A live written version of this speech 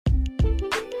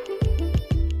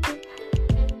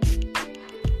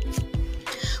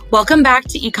Welcome back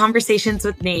to eConversations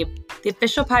with NABE, the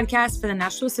official podcast for the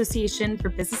National Association for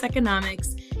Business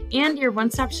Economics and your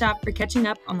one-stop shop for catching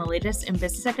up on the latest in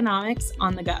business economics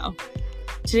on the go.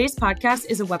 Today's podcast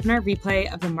is a webinar replay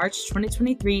of the March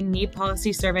 2023 NABE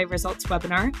Policy Survey Results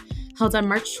webinar held on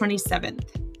March 27th.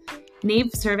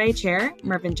 NABE Survey Chair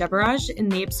Mervyn Jebaraj and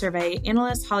NABE Survey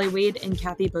Analysts Holly Wade and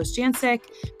Kathy Bostiancic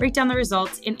break down the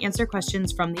results and answer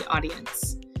questions from the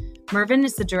audience. Mervyn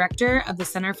is the director of the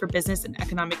Center for Business and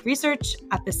Economic Research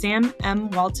at the Sam M.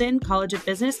 Walton College of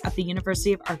Business at the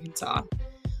University of Arkansas.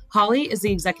 Holly is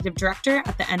the executive director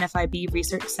at the NFIB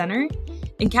Research Center,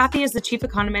 and Kathy is the chief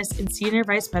economist and senior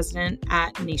vice president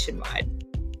at Nationwide.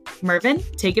 Mervyn,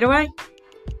 take it away.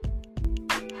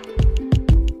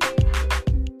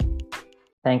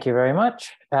 Thank you very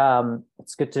much.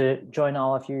 It's good to join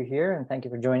all of you here, and thank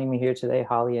you for joining me here today,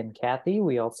 Holly and Kathy.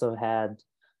 We also had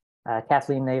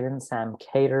Kathleen Navin, Sam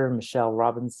Cater, Michelle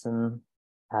Robinson,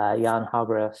 Jan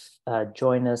Haugreff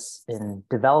join us in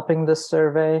developing this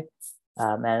survey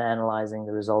and analyzing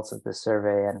the results of the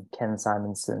survey, and Ken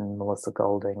Simonson, Melissa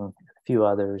Golding, and a few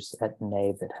others at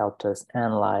NABE that helped us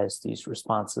analyze these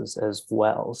responses as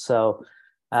well. So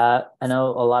I know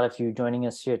a lot of you joining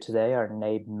us here today are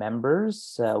NABE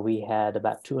members. We had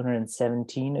about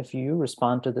 217 of you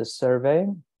respond to this survey.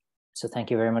 So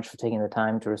thank you very much for taking the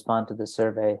time to respond to this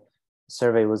survey. The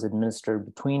survey was administered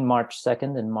between March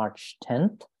 2nd and March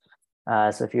 10th.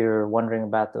 So if you're wondering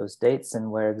about those dates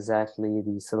and where exactly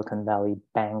the Silicon Valley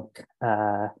Bank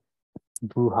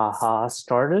brouhaha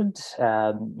started,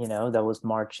 that was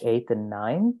March 8th and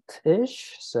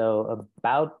 9th-ish. So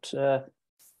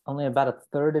only about a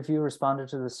third of you responded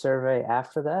to the survey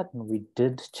after that, and we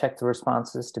did check the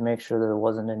responses to make sure that there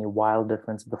wasn't any wild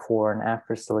difference before and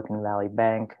after Silicon Valley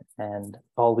Bank, and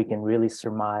all we can really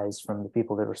surmise from the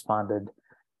people that responded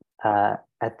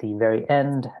at the very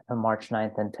end of March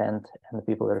 9th and 10th, and the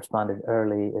people that responded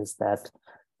early, is that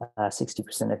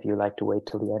 60% of you like to wait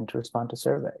till the end to respond to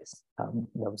surveys. That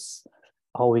was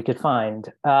all we could find.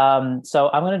 So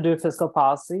I'm going to do fiscal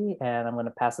policy, and I'm going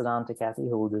to pass it on to Kathy,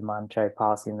 who will do monetary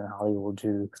policy, and then Holly will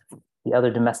do the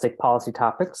other domestic policy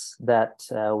topics that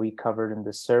we covered in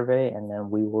this survey, and then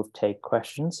we will take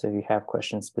questions. So if you have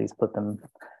questions, please put them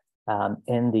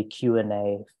in the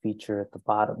Q&A feature at the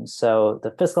bottom. So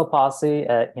the fiscal policy,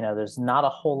 there's not a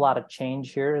whole lot of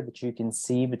change here that you can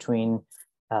see between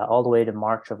all the way to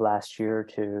March of last year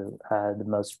to the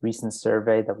most recent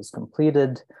survey that was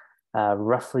completed.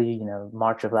 Roughly,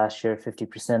 March of last year,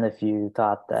 50% of you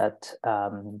thought that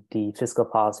the fiscal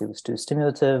policy was too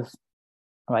stimulative.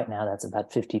 Right now, that's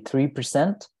about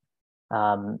 53%.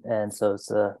 And so it's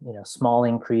a small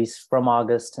increase from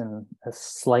August and a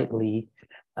slightly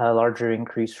larger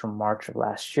increase from March of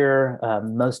last year.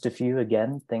 Most of you,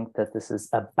 again, think that this is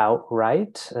about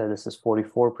right. This is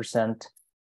 44%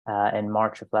 in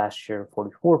March of last year,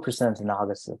 44% in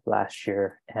August of last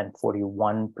year, and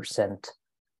 41%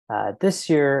 this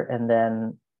year. And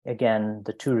then again,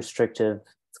 the too restrictive,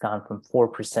 it's gone from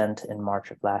 4% in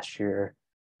March of last year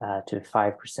to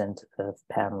 5% of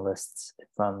panelists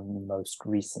from the most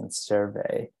recent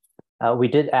survey. We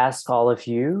did ask all of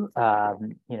you,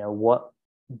 what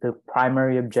the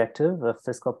primary objective of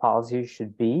fiscal policy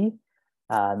should be.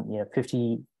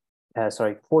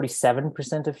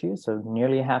 47% of you, so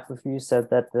nearly half of you, said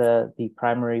that the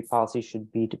primary policy should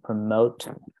be to promote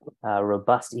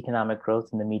robust economic growth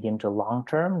in the medium to long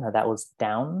term. Now that was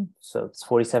down, so it's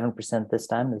 47% this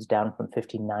time. It's down from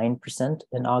 59%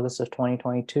 in August of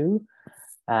 2022.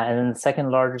 And then the second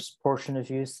largest portion of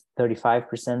you,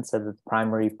 35%, said that the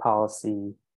primary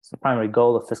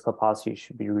goal of fiscal policy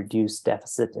should be reduced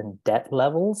deficit and debt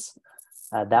levels.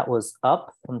 That was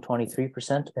up from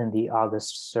 23% in the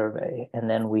August survey. And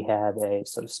then we had a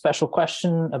sort of special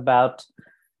question about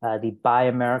the Buy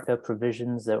America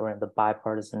provisions that were in the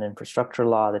Bipartisan Infrastructure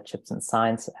Law, the CHIPS and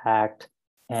Science Act,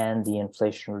 and the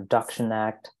Inflation Reduction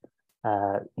Act.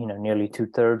 Nearly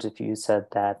 2/3 of you said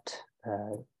that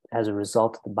as a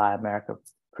result of the Buy America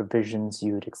provisions,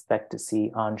 you would expect to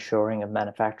see onshoring of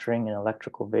manufacturing in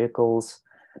electrical vehicles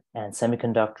and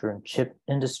semiconductor and chip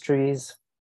industries.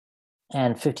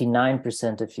 And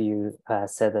 59% of you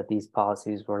said that these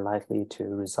policies were likely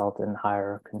to result in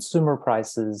higher consumer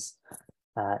prices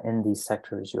in these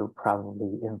sectors. You're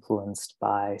probably influenced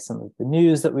by some of the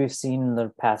news that we've seen in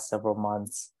the past several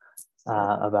months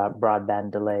about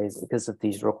broadband delays because of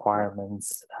these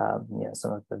requirements.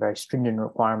 Some of the very stringent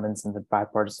requirements in the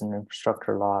bipartisan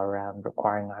infrastructure law around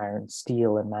requiring iron,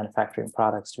 steel, and manufacturing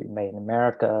products to be made in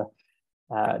America.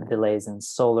 Delays in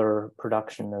solar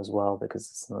production as well because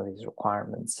of some of these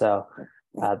requirements. So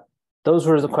those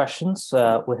were the questions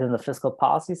within the fiscal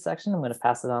policy section. I'm going to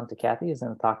pass it on to Kathy, who's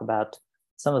going to talk about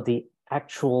some of the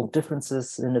actual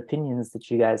differences in opinions that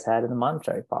you guys had in the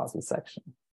monetary policy section.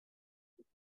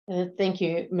 Thank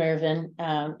you, Mervyn,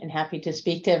 and happy to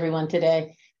speak to everyone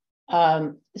today.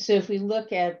 So if we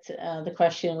look at the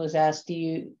question was asked, do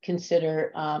you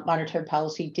consider monetary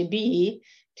policy to be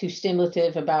too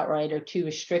stimulative, about right, or too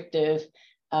restrictive?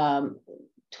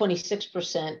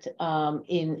 26%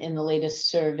 in the latest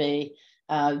survey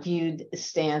viewed the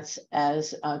stance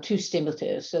as too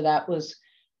stimulative. So that was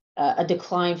a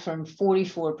decline from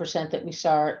 44% that we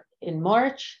saw in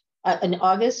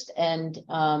August, and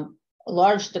a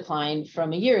large decline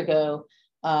from a year ago,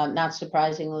 not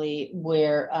surprisingly,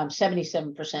 where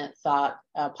 77% thought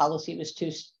policy was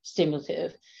too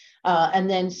stimulative. And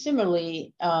then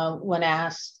similarly, when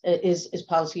asked, is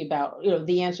policy about,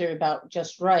 the answer about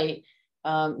just right,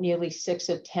 nearly 6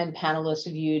 of 10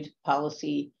 panelists viewed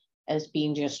policy as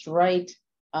being just right.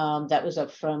 That was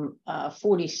up from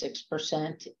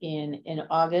 46% in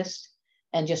August,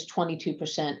 and just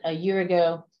 22% a year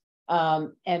ago.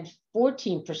 And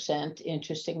 14%,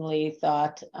 interestingly,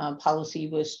 thought policy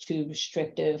was too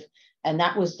restrictive, and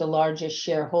that was the largest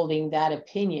share holding that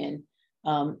opinion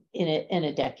in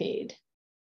a decade.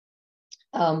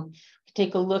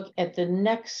 Take a look at the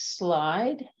next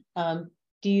slide.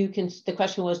 The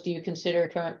question was, do you consider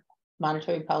current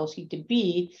monetary policy to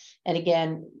be, and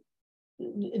again,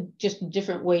 just a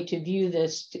different way to view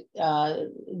this,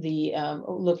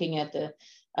 looking at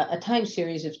a time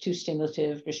series of too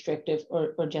stimulative, restrictive,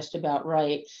 or just about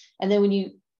right. And then when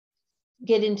you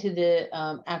get into the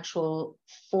actual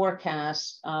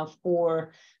forecast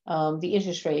for the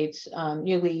interest rates,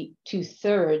 nearly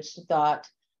 2/3 thought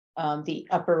the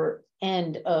upper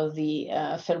end of the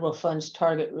federal funds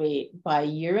target rate by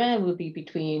year end would be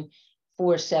between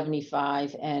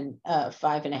 4.75 and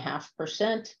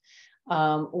 5.5%,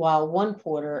 while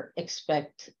 1/4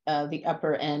 expect the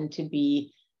upper end to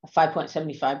be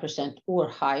 5.75% or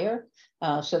higher.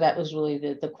 So that was really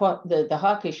the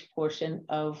hawkish portion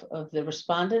of the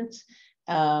respondents.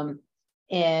 Right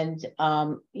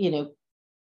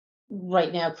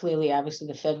now, clearly, obviously,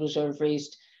 the Fed Reserve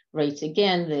raised rates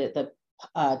again. The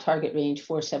target range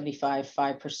 4.75,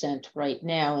 5% right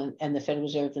now, and the Federal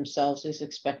Reserve themselves is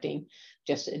expecting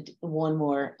just one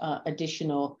more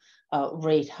additional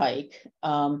rate hike.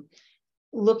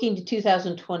 Looking to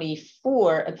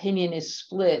 2024, opinion is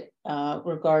split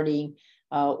regarding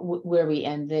where we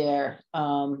end there,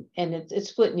 and it's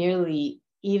split nearly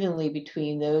evenly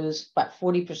between those. About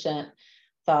 40%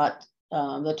 thought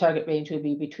the target range would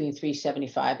be between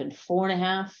 3.75 and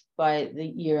 4.5 by the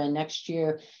year end next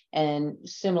year, and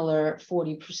similar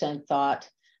 40% thought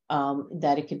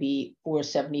that it could be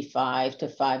 4.75 to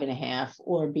 5.5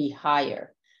 or be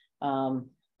higher, and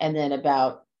then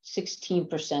about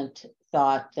 16%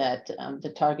 thought that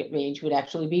the target range would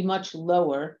actually be much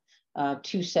lower,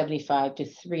 2.75 to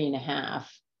 3.5,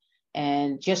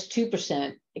 and just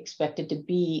 2% expected to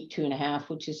be 2.5,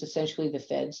 which is essentially the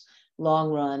Fed's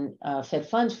long-run Fed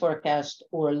funds forecast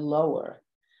or lower.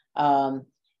 And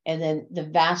then the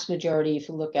vast majority, if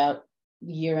you look out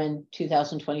year-end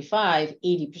 2025,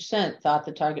 80% thought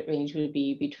the target range would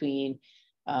be between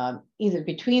either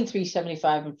between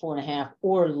 3.75 and 4.5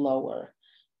 or lower.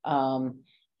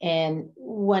 And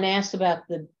when asked about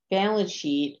the balance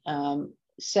sheet,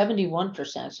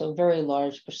 71%, so a very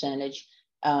large percentage,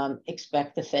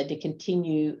 expect the Fed to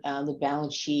continue the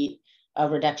balance sheet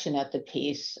reduction at the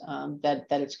pace that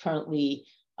it's currently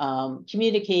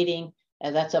communicating.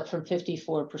 And that's up from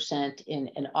 54%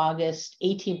 in August.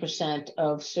 18%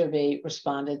 of survey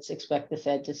respondents expect the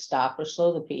Fed to stop or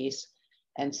slow the pace,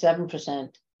 and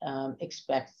 7%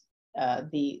 expect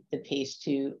the pace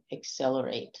to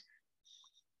accelerate.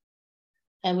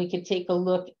 And we could take a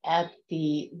look at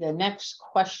the next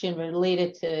question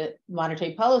related to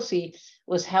monetary policy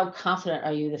was, how confident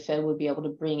are you the Fed would be able to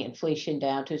bring inflation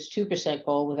down to its 2%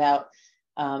 goal without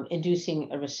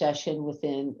inducing a recession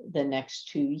within the next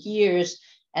 2 years?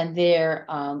 And their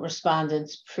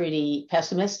respondents pretty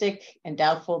pessimistic and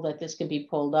doubtful that this can be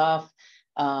pulled off.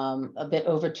 A bit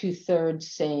over 2/3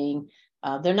 saying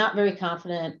they're not very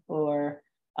confident, or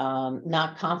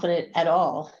not confident at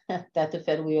all that the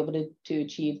Fed will be able to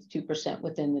achieve 2%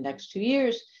 within the next 2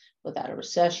 years without a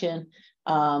recession.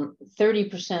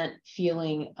 30%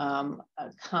 feeling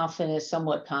confident,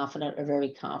 somewhat confident, or very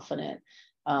confident.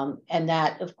 And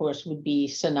that, of course, would be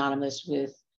synonymous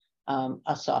with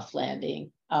a soft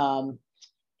landing. And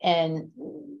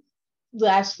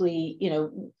lastly,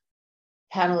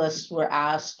 panelists were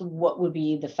asked what would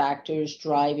be the factors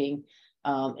driving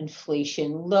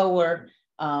inflation lower.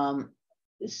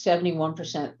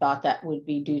 71% thought that would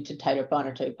be due to tighter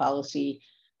monetary policy,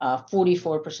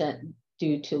 44%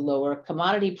 due to lower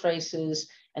commodity prices,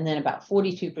 and then about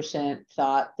 42%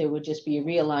 thought there would just be a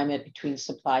realignment between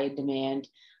supply and demand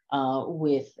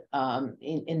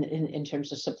in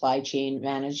terms of supply chain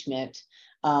management.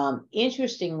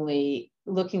 Interestingly,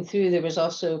 looking through, there was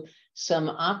also some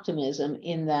optimism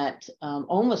in that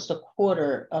almost a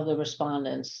quarter of the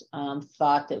respondents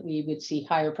thought that we would see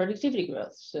higher productivity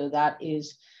growth. So that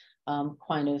is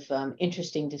kind of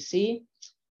interesting to see.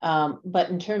 But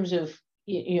in terms of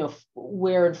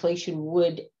where inflation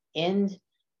would end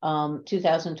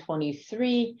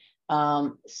 2023,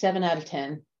 7 out of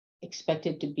 10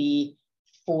 expected to be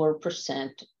 4%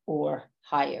 or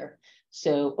higher.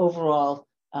 So overall,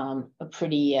 a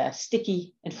pretty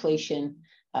sticky inflation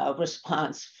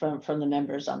response from the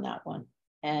members on that one.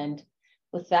 And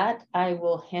with that, I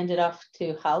will hand it off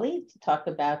to Holly to talk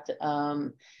about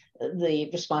the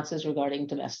responses regarding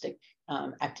domestic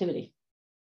activity.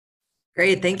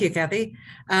 Great, thank you, Kathy.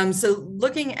 So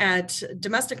looking at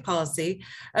domestic policy,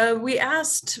 we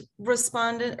asked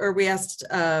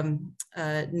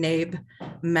NABE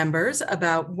members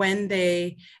about when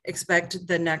they expect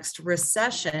the next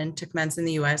recession to commence in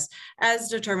the US, as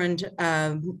determined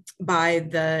by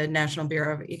the National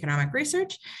Bureau of Economic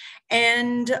Research.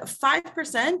 And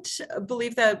 5%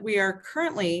 believe that we are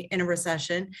currently in a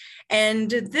recession. And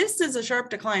this is a sharp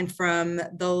decline from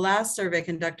the last survey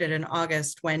conducted in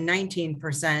August, when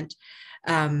 19%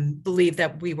 believe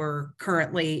that we were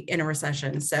currently in a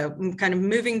recession. So kind of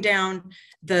moving down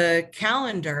the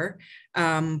calendar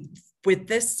with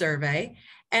this survey.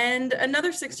 And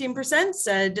another 16%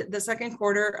 said the second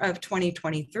quarter of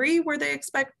 2023, where they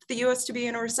expect the US to be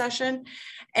in a recession.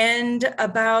 And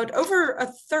about over a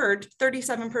third,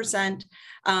 37%,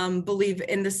 believe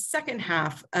in the second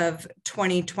half of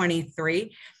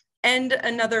 2023. And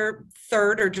another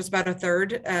third, or just about a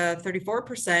third,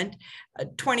 34%,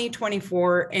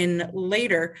 2024 and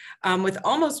later, with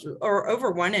almost or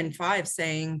over 1 in 5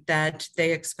 saying that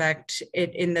they expect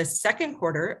it in the second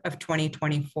quarter of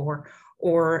 2024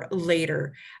 or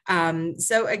later.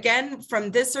 So again,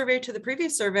 from this survey to the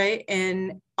previous survey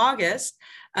in August,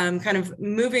 kind of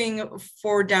moving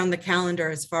forward down the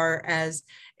calendar as far as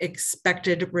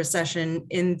expected recession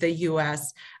in the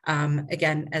US,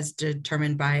 again, as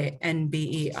determined by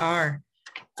NBER.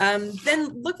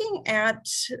 Then looking at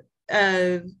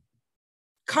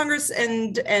Congress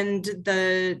and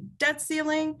the debt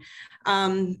ceiling,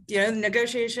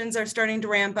 negotiations are starting to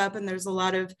ramp up, and there's a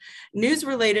lot of news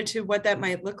related to what that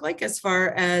might look like as far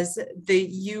as the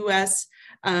US,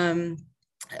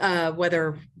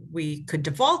 whether we could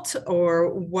default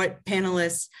or what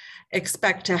panelists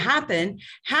expect to happen.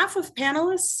 Half of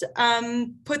panelists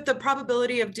put the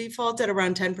probability of default at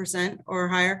around 10% or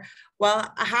higher,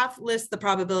 while a half list the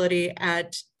probability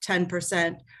at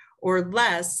 10% or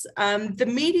less. The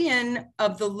median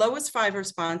of the lowest 5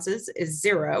 responses is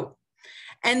 0,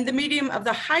 and the median of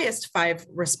the highest 5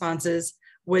 responses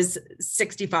was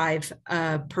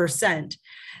 65%.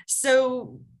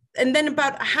 So, and then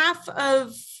about half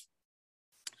of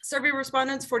survey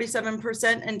respondents,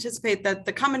 47%, anticipate that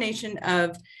the combination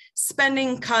of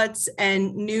spending cuts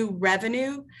and new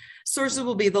revenue sources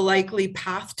will be the likely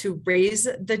path to raise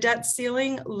the debt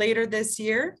ceiling later this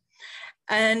year.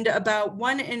 And about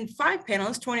 1 in 5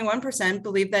 panelists, 21%,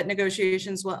 believe that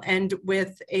negotiations will end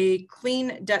with a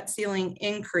clean debt ceiling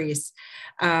increase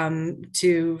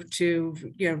to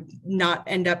not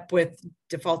end up with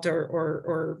default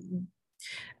or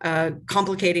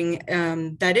complicating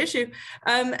that issue.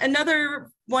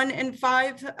 Another 1 in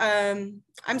 5,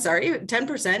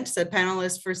 10% said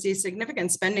panelists foresee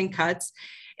significant spending cuts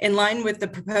in line with the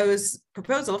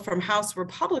proposal from House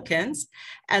Republicans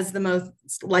as the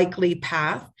most likely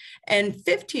path, and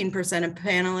 15% of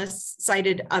panelists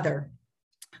cited other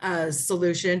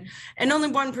solution, and only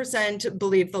 1%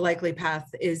 believe the likely path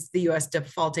is the US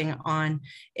defaulting on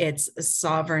its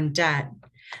sovereign debt.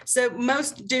 So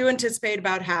most do anticipate,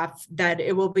 about half, that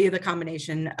it will be the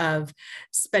combination of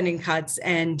spending cuts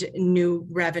and new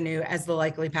revenue as the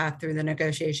likely path through the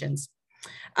negotiations.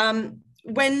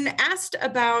 When asked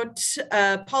about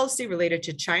policy related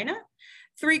to China,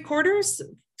 3/4,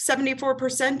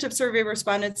 74% of survey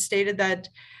respondents stated that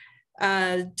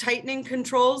tightening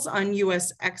controls on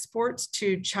US exports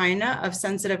to China of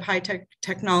sensitive high-tech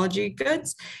technology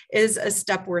goods is a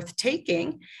step worth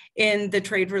taking in the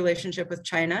trade relationship with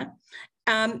China.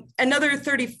 Another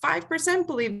 35%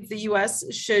 believe the US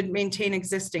should maintain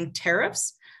existing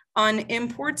tariffs on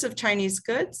imports of Chinese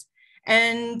goods,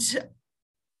 and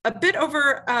a bit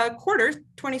over a quarter,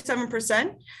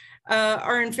 27%,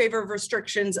 are in favor of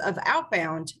restrictions of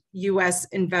outbound US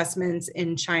investments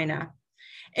in China.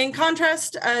 In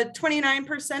contrast,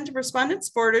 29% of respondents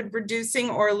supported reducing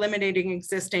or eliminating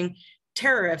existing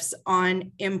tariffs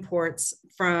on imports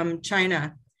from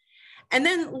China. And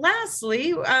then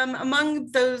lastly,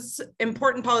 among those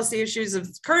important policy issues of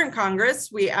current Congress,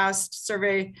 we asked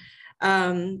survey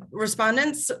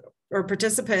respondents or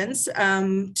participants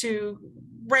to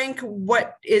rank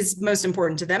what is most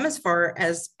important to them as far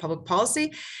as public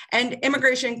policy. And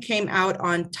immigration came out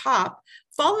on top,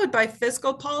 followed by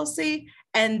fiscal policy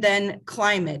and then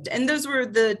climate. And those were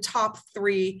the top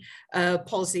three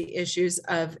policy issues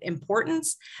of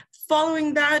importance.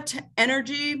 Following that,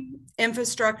 energy,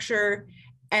 infrastructure,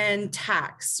 and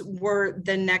tax were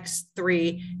the next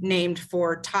three named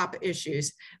for top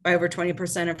issues by over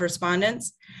 20% of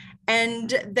respondents. And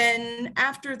then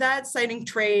after that, citing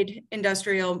trade,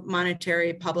 industrial,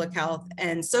 monetary, public health,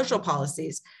 and social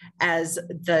policies as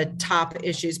the top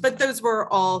issues, but those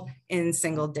were all in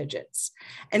single digits.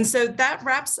 And so that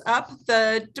wraps up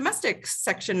the domestic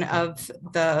section of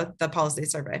the policy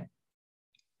survey.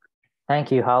 Thank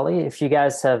you, Holly. If you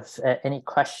guys have any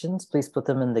questions, please put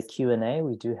them in the Q&A.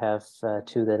 We do have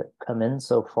two that have come in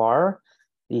so far.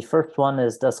 The first one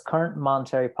is, does current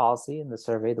monetary policy in the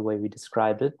survey, the way we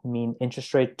described it, mean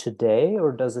interest rate today,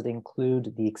 or does it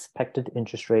include the expected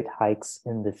interest rate hikes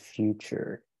in the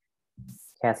future?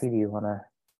 Kathy, do you want to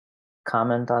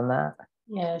comment on that?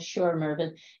 Yeah, sure,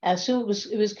 Mervyn. So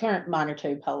it was current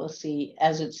monetary policy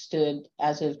as it stood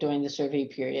as of during the survey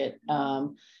period.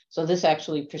 So this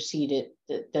actually preceded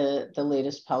the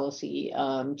latest policy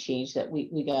change that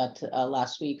we got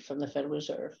last week from the Federal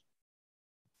Reserve.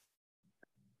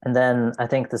 And then I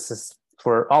think this is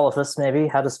for all of us, maybe,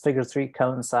 how does figure 3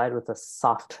 coincide with a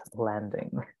soft landing?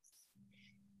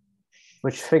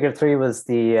 Which figure 3 was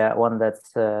the one that,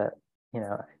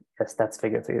 yes, that's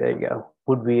figure 3, there you go.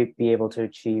 Would we be able to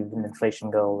achieve an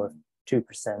inflation goal of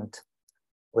 2%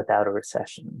 without a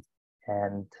recession?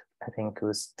 And I think it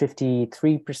was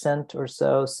 53% or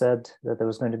so said that there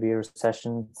was going to be a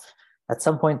recession at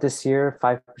some point this year.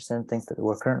 5% think that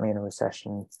we're currently in a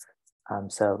recession.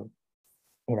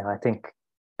 I think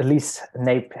at least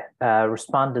NAPE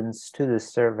respondents to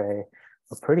this survey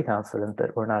are pretty confident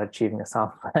that we're not achieving a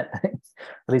soft landing.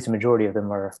 At least a majority of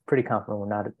them are pretty confident we're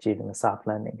not achieving a soft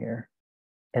landing here.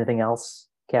 Anything else,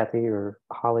 Kathy or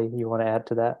Holly, you want to add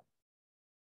to that?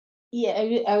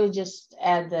 Yeah, I would just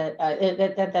add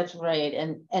that that's right.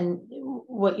 And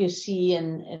what you see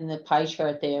in the pie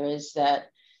chart there is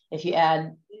that if you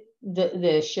add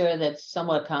the share that's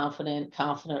somewhat confident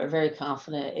or very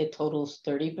confident, it totals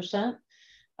 30%.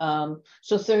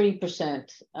 So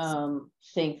 30%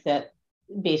 think that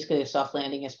basically a soft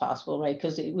landing is possible, right?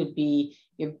 Because it would be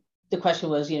the question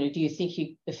was, do you think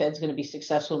the Fed's going to be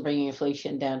successful in bringing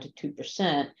inflation down to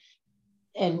 2%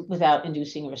 and without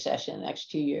inducing a recession in the next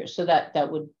 2 years? So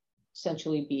that would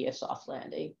essentially be a soft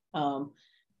landing.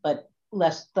 But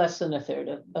less than a third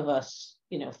of us,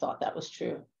 thought that was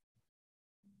true.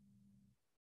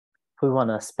 If we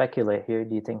want to speculate here,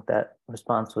 do you think that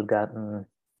response would have gotten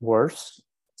worse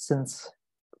since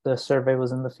the survey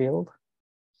was in the field?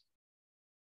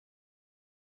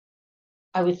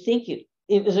 I would think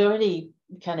it was already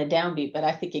kind of downbeat, but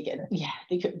I think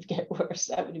it could get worse.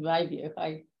 That would be my view.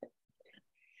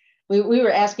 We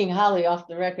were asking Holly off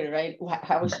the record, right?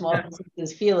 How small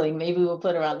is feeling? Maybe we'll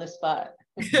put her on the spot.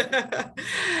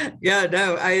 Yeah,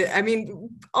 no, I mean,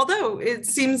 although it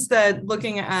seems that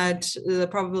looking at the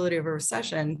probability of a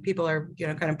recession, people are,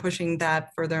 kind of pushing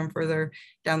that further and further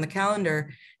down the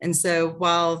calendar. And so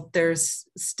while there's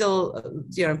still,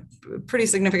 pretty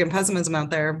significant pessimism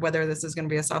out there, whether this is going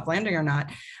to be a soft landing or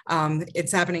not,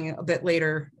 it's happening a bit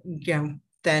later,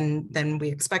 than we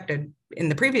expected in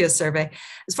the previous survey.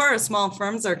 As far as small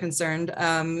firms are concerned,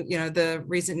 the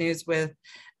recent news with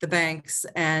the banks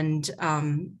and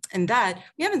that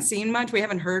we haven't seen much. We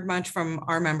haven't heard much from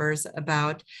our members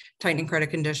about tightening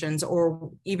credit conditions or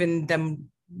even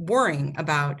them worrying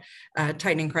about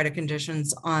tightening credit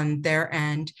conditions on their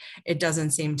end. It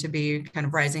doesn't seem to be kind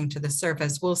of rising to the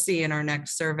surface. We'll see in our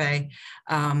next survey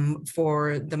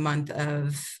for the month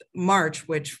of March,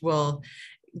 which will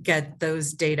get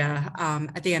those data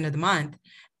at the end of the month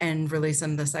and release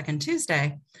them the second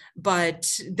Tuesday. But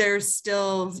there's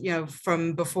still,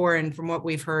 from before and from what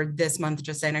we've heard this month,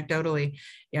 just anecdotally,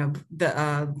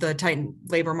 the tight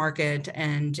labor market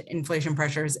and inflation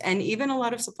pressures and even a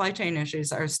lot of supply chain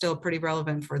issues are still pretty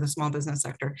relevant for the small business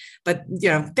sector. But,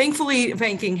 thankfully,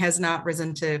 banking has not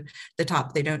risen to the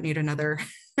top. They don't need another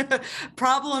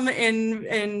problem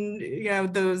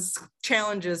in those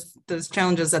challenges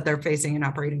that they're facing in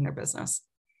operating their business.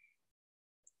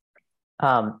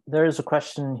 There is a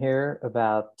question here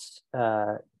about,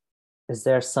 is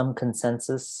there some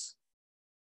consensus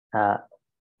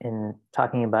in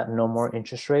talking about no more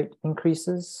interest rate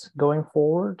increases going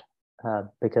forward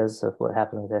because of what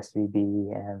happened with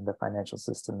SVB and the financial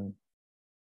system?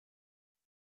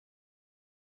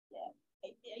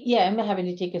 Yeah, I'm happy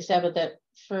to take a stab at that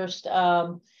first.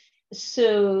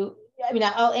 So, I mean,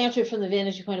 I'll answer from the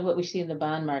vantage point of what we see in the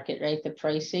bond market, right? The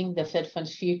pricing, the Fed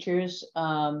funds futures,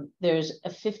 there's a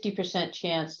 50%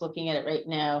 chance looking at it right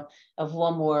now of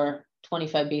one more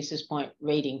 25 basis point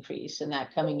rate increase, and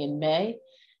that coming in May.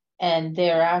 And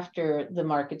thereafter, the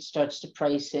market starts to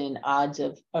price in odds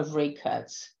of rate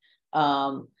cuts.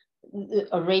 A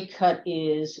rate cut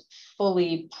is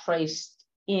fully priced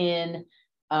in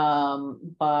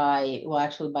by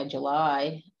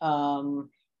July,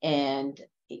 and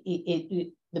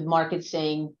the market's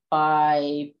saying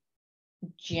by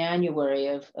January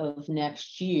of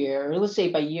next year, or let's say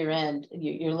by year end,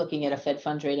 you're looking at a Fed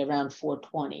funds rate around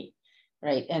 420,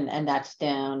 right? And that's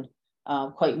down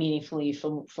quite meaningfully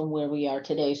from where we are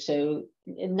today. So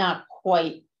not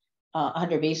quite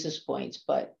 100 basis points,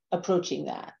 but approaching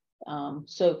that.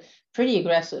 So pretty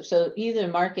aggressive. So either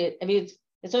market, I mean,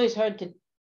 it's always hard to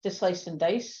slice and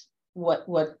dice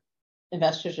what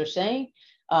investors are saying.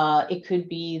 It could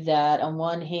be that on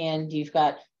one hand, you've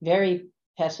got very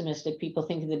pessimistic people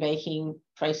thinking the banking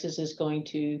crisis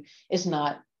is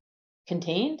not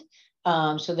contained.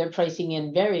 So they're pricing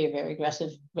in very, very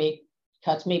aggressive rate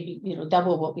cuts, maybe,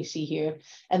 double what we see here.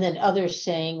 And then others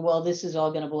saying, well, this is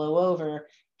all going to blow over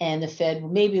and the Fed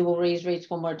maybe will raise rates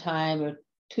one more time or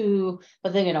two,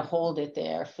 but they're going to hold it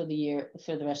there for the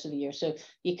rest of the year. So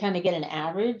you kind of get an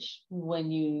average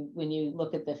when you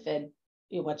look at the Fed,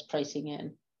 what's pricing in.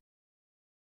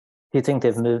 Do you think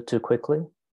they've moved too quickly?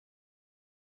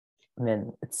 I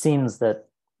mean, it seems that,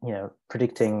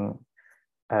 predicting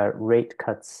rate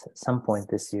cuts at some point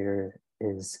this year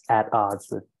is at odds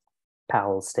with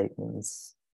Powell's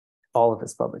statements, all of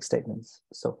his public statements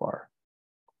so far.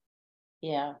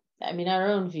 Yeah, I mean, our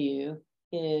own view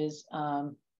is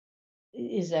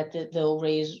that they'll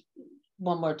raise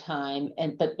one more time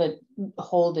but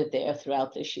hold it there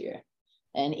throughout this year.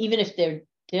 And even if they're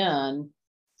done,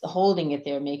 holding it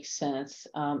there makes sense,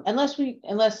 unless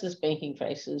this banking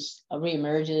crisis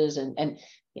reemerges and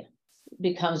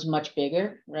becomes much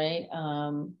bigger, right?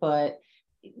 But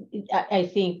I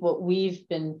think what we've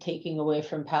been taking away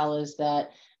from Powell is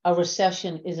that a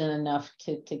recession isn't enough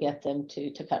to get them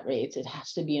to cut rates. It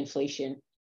has to be inflation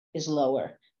is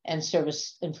lower, and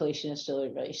service inflation is still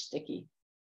very sticky.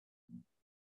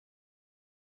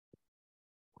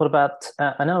 What about,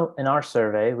 I know in our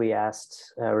survey, we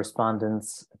asked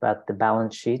respondents about the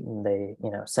balance sheet, and they,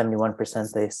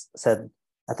 71% they said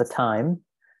at the time,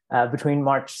 between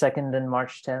March 2nd and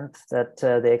March 10th, that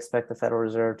they expect the Federal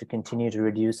Reserve to continue to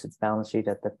reduce its balance sheet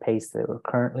at the pace that we're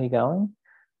currently going.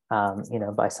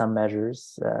 By some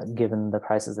measures, given the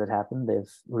crisis that happened,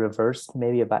 they've reversed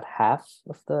maybe about half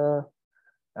of the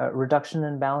reduction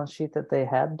in balance sheet that they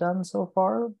had done so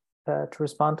far to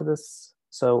respond to this.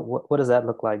 So what does that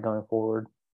look like going forward?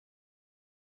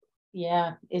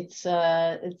 Yeah, it's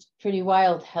pretty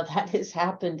wild how that has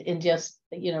happened in just,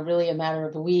 really a matter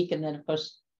of a week. And then, of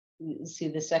course, you see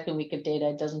the second week of data,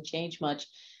 it doesn't change much.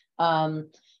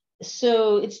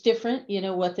 So it's different,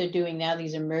 what they're doing now.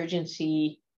 These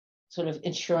emergency sort of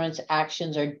insurance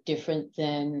actions are different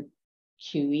than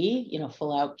QE,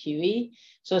 full out QE.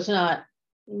 So it's not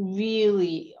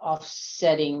really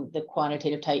offsetting the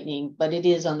quantitative tightening, but it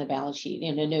is on the balance sheet,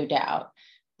 no doubt.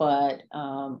 But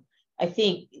I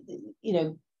think,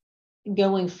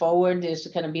 going forward, there's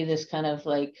going to be this kind of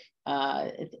like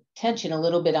tension a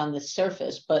little bit on the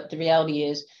surface, but the reality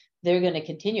is they're going to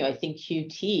continue, I think,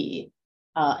 QT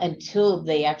until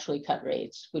they actually cut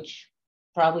rates, which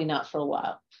probably not for a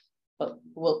while, but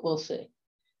we'll see.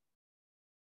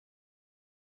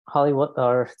 Holly, what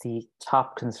are the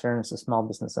top concerns of small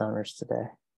business owners today?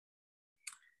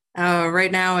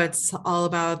 Right now, it's all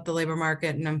about the labor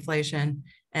market and inflation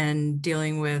and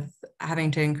dealing with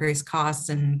having to increase costs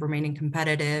and remaining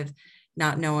competitive,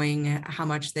 not knowing how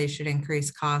much they should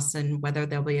increase costs and whether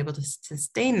they'll be able to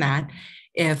sustain that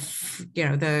if,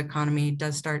 the economy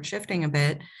does start shifting a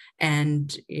bit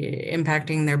and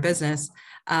impacting their business.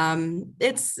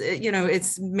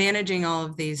 It's managing all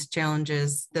of these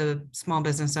challenges. The small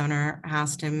business owner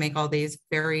has to make all these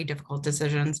very difficult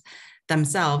decisions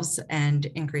themselves, and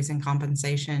increasing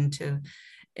compensation to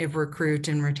recruit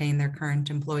and retain their current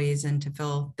employees and to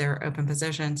fill their open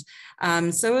positions.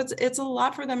 So it's a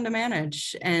lot for them to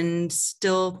manage and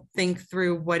still think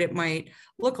through what it might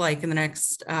look like in the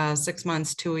next 6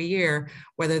 months to a year,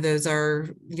 whether those are,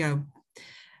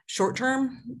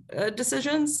 short-term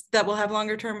decisions that will have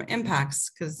longer-term impacts,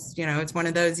 because it's one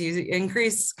of those, you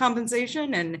increase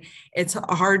compensation and it's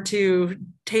hard to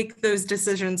take those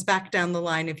decisions back down the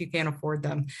line if you can't afford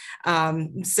them.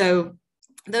 So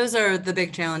those are the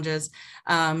big challenges.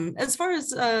 As far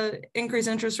as increased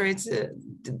interest rates,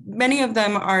 many of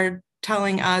them are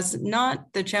telling us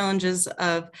not the challenges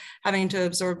of having to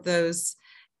absorb those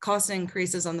cost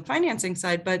increases on the financing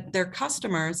side, but their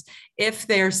customers, if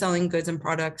they're selling goods and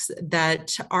products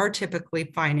that are typically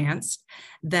financed,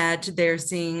 that they're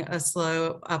seeing a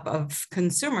slow up of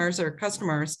consumers or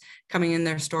customers coming in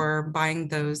their store buying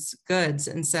those goods.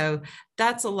 And so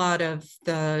that's a lot of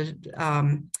the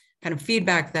kind of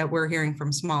feedback that we're hearing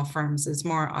from small firms is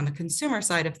more on the consumer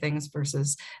side of things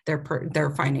versus their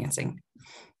financing.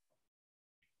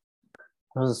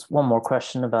 There was one more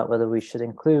question about whether we should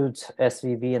include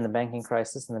SVB and the banking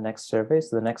crisis in the next survey.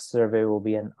 So the next survey will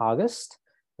be in August.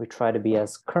 We try to be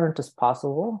as current as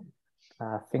possible.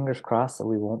 Fingers crossed that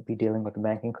we won't be dealing with the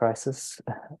banking crisis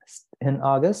in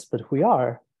August, but if we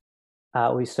are,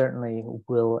 we certainly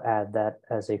will add that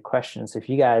as a question. So if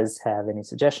you guys have any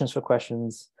suggestions for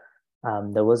questions,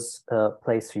 there was a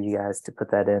place for you guys to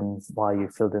put that in while you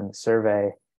filled in the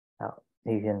survey.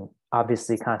 You can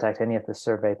obviously contact any of the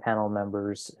survey panel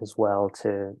members as well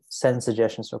to send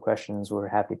suggestions for questions. We're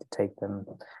happy to take them.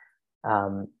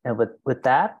 And with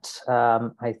that,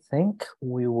 I think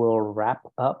we will wrap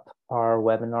up our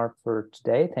webinar for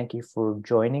today. Thank you for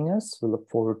joining us. We look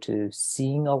forward to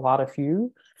seeing a lot of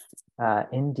you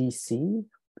in DC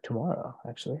tomorrow.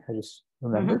 Actually, I just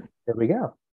remembered. There we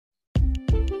go.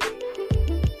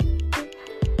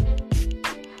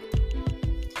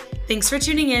 Thanks for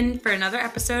tuning in for another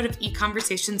episode of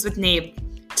eConversations with NABE.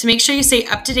 To make sure you stay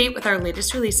up to date with our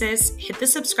latest releases, hit the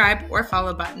subscribe or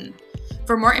follow button.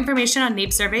 For more information on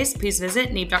NABE surveys, please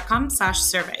visit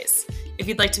nabe.com/surveys. If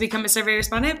you'd like to become a survey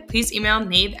respondent, please email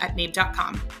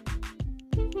nabe@nabe.com.